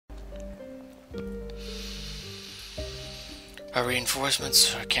Our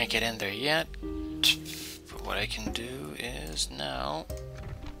reinforcements can't get in there yet. But what I can do is now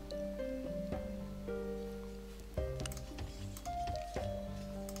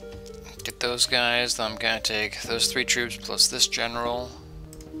get those guys. I'm gonna take those 3 troops plus this general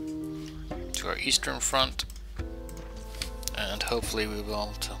to our eastern front, and hopefully we will be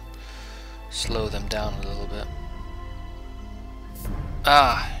able to slow them down a little bit.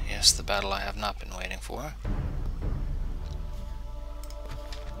 Ah, yes, the battle I have not been waiting for.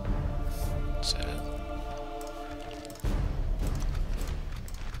 So,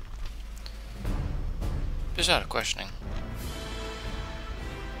 just out of questioning.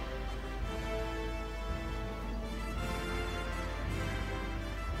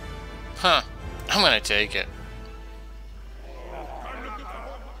 Huh, I'm gonna take it.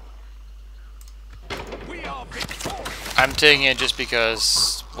 I'm taking it just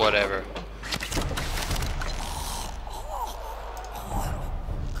because, whatever.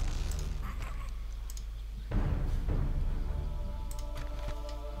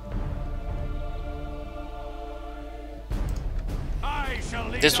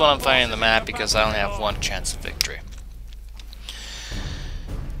 This one I'm fighting the map because I only have 1 chance of victory.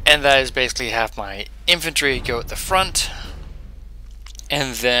 And that is basically have my infantry go at the front,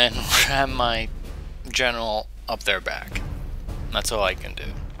 and then ram my general up their back. That's all I can do.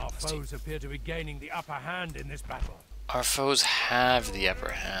 Our foes appear to be gaining the upper hand in this battle. Our foes have the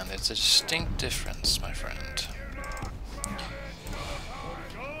upper hand. It's a distinct difference, my friend.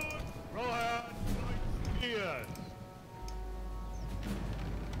 Rohan,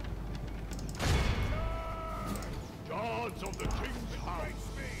 Guards of the King's house.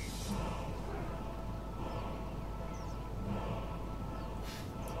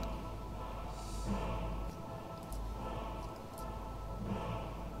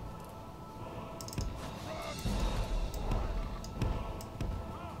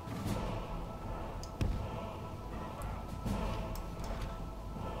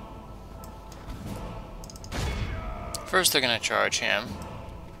 First they're gonna charge him.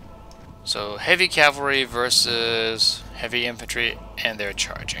 So heavy cavalry versus heavy infantry, and they're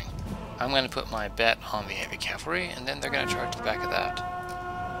charging. I'm gonna put my bet on the heavy cavalry, and then they're gonna charge the back of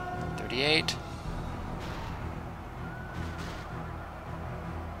that. 38.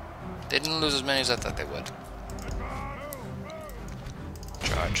 They didn't lose as many as I thought they would.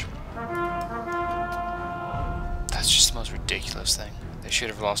 Charge. That's just the most ridiculous thing. They should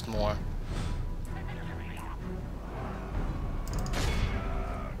have lost more.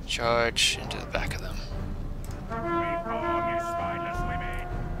 Charge into the back of them.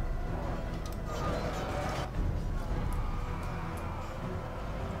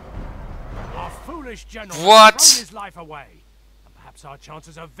 Our foolish general What? has thrown his life away, and perhaps our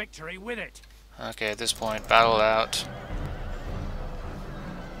chances of victory with it. Okay, at this point, battle out.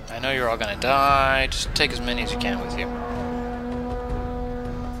 I know you're all gonna die. Just take as many as you can with you.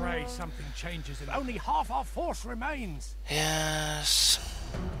 Pray something changes and only half our force remains. Yes.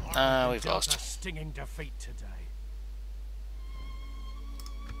 We've Dealt lost. a stinging defeat today.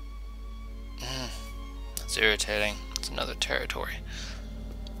 That's irritating. It's another territory.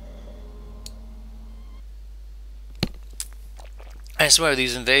 I swear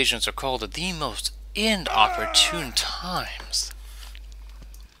these invasions are called at the most inopportune times.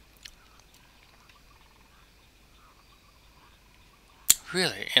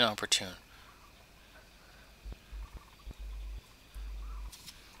 Really inopportune.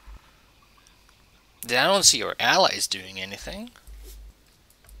 I don't see our allies doing anything.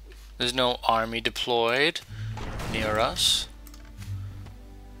 There's no army deployed near us.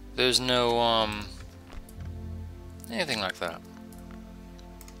 There's no, anything like that.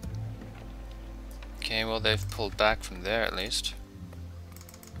 Okay, well they've pulled back from there at least.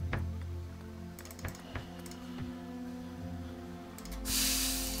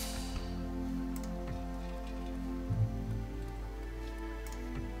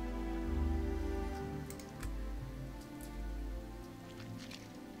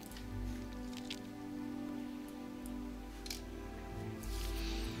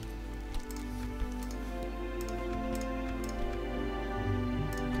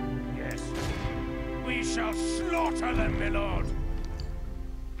 We shall slaughter them, my lord.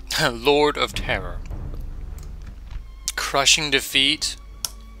 Lord of Terror. Crushing defeat.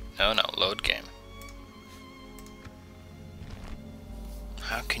 No, load game.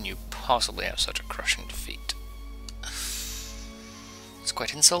 How can you possibly have such a crushing defeat? It's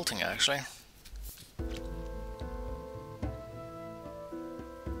quite insulting, actually.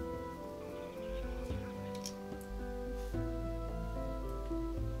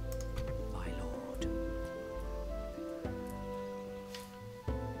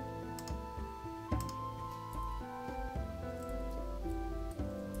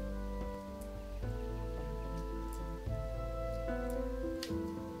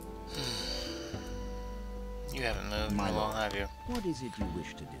 You haven't moved in My a while, lord, have you? what is it you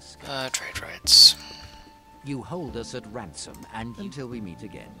wish to discuss? Trade rights. You hold us at ransom, and until we meet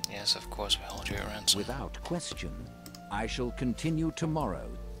again. Yes, of course we hold you at ransom. Without question, I shall continue tomorrow.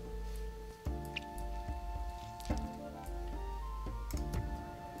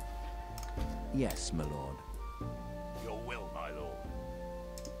 Yes, my lord. Your will, my lord.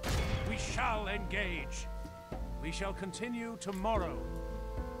 We shall engage. We shall continue tomorrow.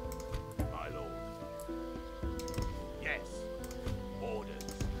 My lord. Yes. Orders.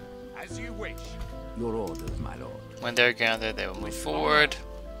 As you wish. Your orders, my lord. When they're gathered, they will move forward.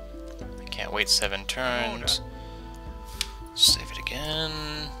 I can't wait 7 turns. Save it again.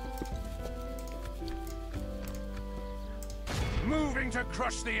 Moving to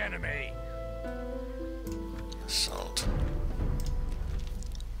crush the enemy. Assault.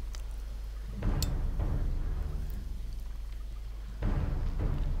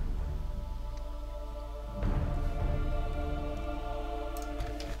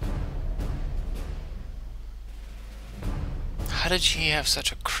 How did he have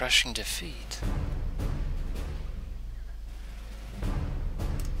such a crushing defeat?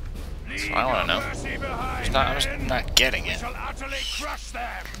 That's what I want to know. I'm just not getting it. Shall utterly crush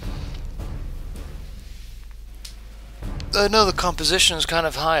them. I know the composition is kind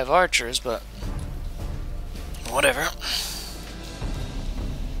of high of archers, but whatever.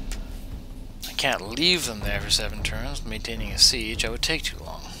 I can't leave them there for 7 turns. Maintaining a siege, I would take too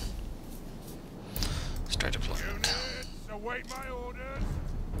long. Start deployment. Units, await my orders.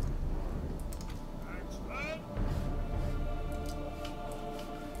 Excellent.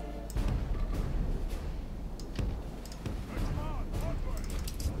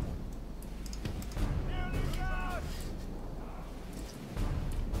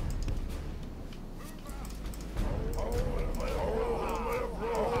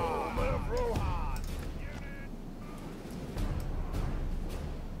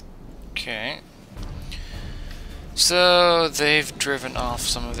 Okay. So they've driven off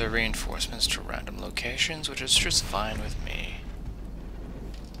some of their reinforcements to random locations, which is just fine with me.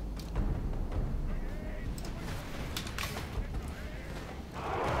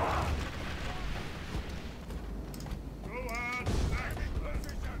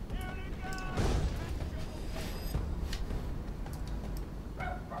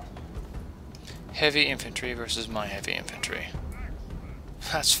 Heavy infantry versus my heavy infantry.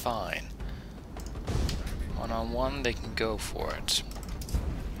 That's fine. 1-on-1, they can go for it.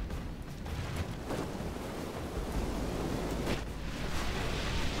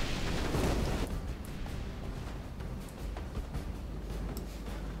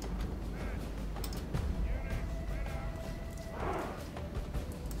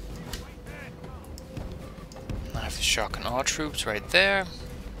 I have the shock and awe troops right there.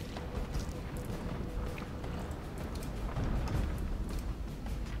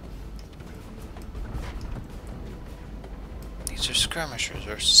 These are skirmishers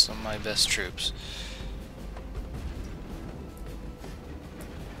versus some of my best troops.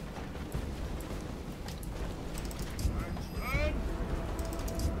 Excellent.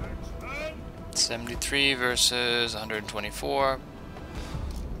 Excellent. 73 versus 124.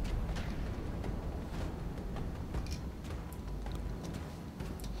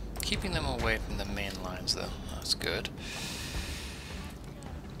 Keeping them away from the main lines though, that's good.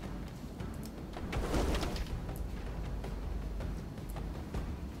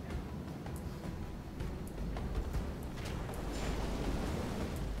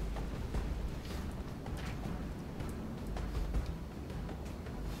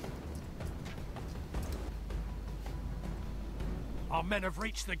 Our men have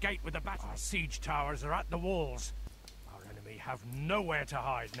reached the gate with the battle. Our siege towers are at the walls. Our enemy have nowhere to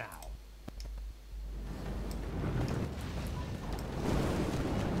hide now.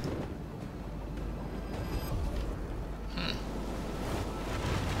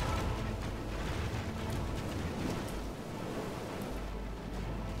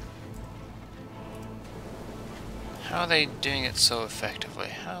 How are they doing it so effectively?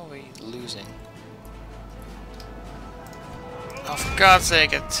 How are we losing? Oh, for God's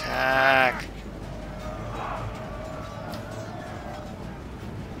sake, attack!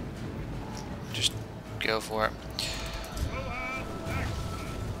 Just go for it.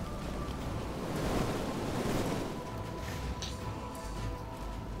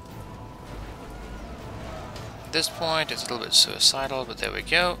 At this point, it's a little bit suicidal, but there we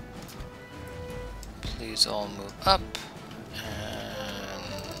go. Please all move up and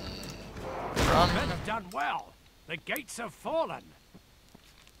Our men run. have done well. The gates have fallen.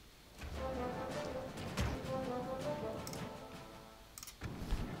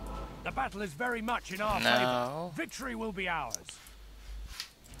 The battle is very much in our No. favor. Victory will be ours.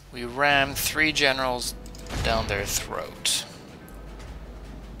 We rammed 3 generals down their throat.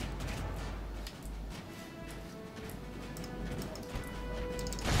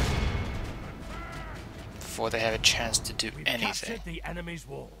 Before they have a chance to do We've anything. captured the enemy's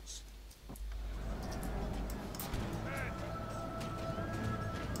walls.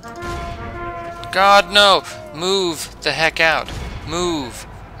 God, no! Move the heck out. Move.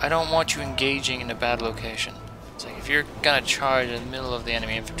 I don't want you engaging in a bad location. It's like if you're gonna charge in the middle of the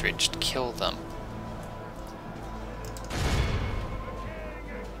enemy infantry, just kill them.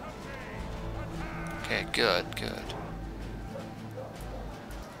 Okay, good, good.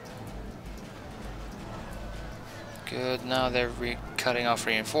 Good, now they're cutting off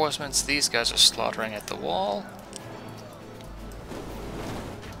reinforcements. These guys are slaughtering at the wall.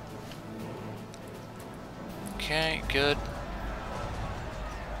 Okay, good.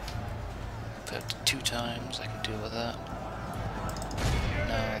 Put up to 2 times, I can deal with that.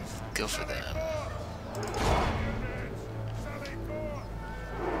 Now, go for them.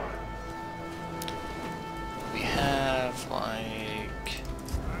 We have, like...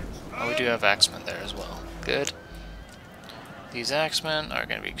 Oh, we do have axemen there as well. Good. These axemen are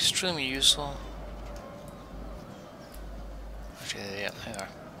going to be extremely useful. Actually, yeah, they are.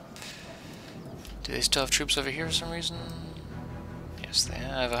 Do they still have troops over here for some reason? Yes, they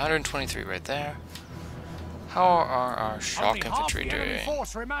have 123 right there. How are our shock infantry doing?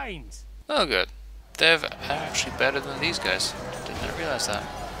 Force remains. Oh, good. They're actually better than these guys. Did not realize that.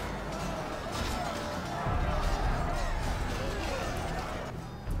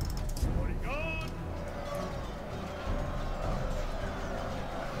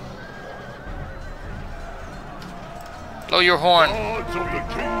 Blow your horn.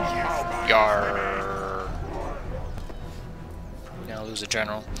 Yarr. We're gonna lose a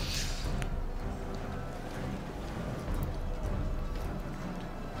general.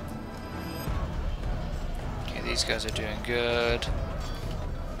 Okay, these guys are doing good.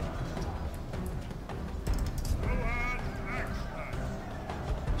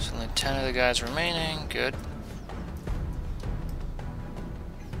 There's only 10 of the guys remaining. Good.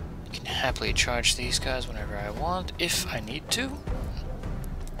 Happily charge these guys whenever I want, if I need to.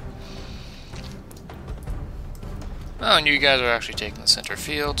 Oh, and you guys are actually taking the center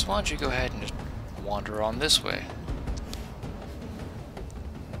field, so why don't you go ahead and just wander on this way.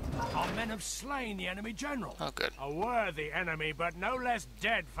 Our men have slain the enemy general. Oh, good. A worthy enemy, but no less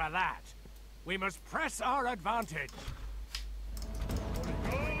dead for that. We must press our advantage.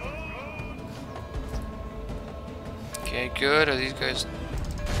 Okay, good. Are these guys...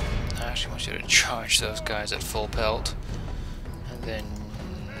 I actually want you to charge those guys at full pelt. And then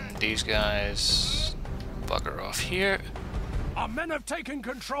these guys bugger off here. Our men have taken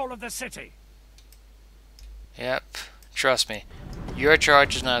control of the city. Yep, trust me. Your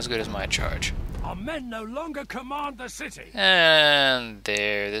charge is not as good as my charge. Our men no longer command the city. And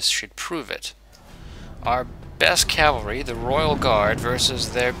there, this should prove it. Our best cavalry, the Royal Guard,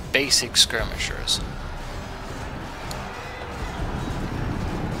 versus their basic skirmishers.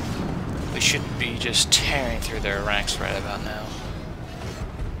 We should be just tearing through their ranks right about now.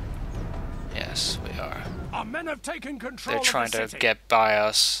 Yes, we are. Our men have taken control They're trying of the to city. get by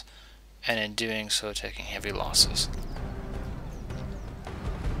us, and in doing so, taking heavy losses.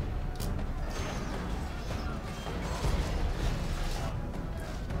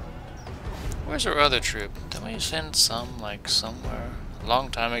 Where's our other troop? Didn't we send some, like, somewhere? A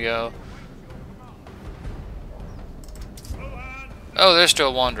long time ago. Oh, they're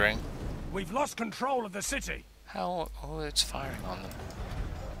still wandering. We've lost control of the city. How? Oh, it's firing on them.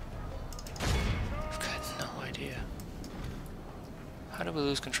 I've got no idea. How did we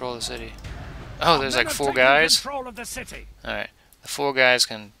lose control of the city? Oh, there's like 4 guys? Control of the city. Alright. The 4 guys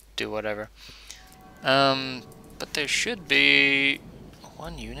can do whatever. But there should be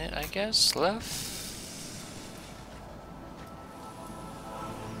 1 unit, I guess, left?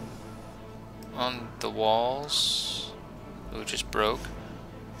 On the walls. Who just broke.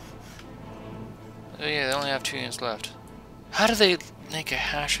 Oh yeah, they only have 2 units left. How do they make a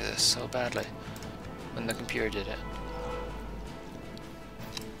hash of this so badly when the computer did it?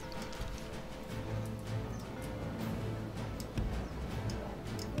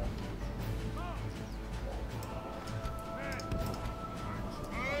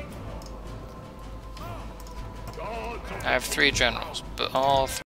 I have 3 generals, but all 3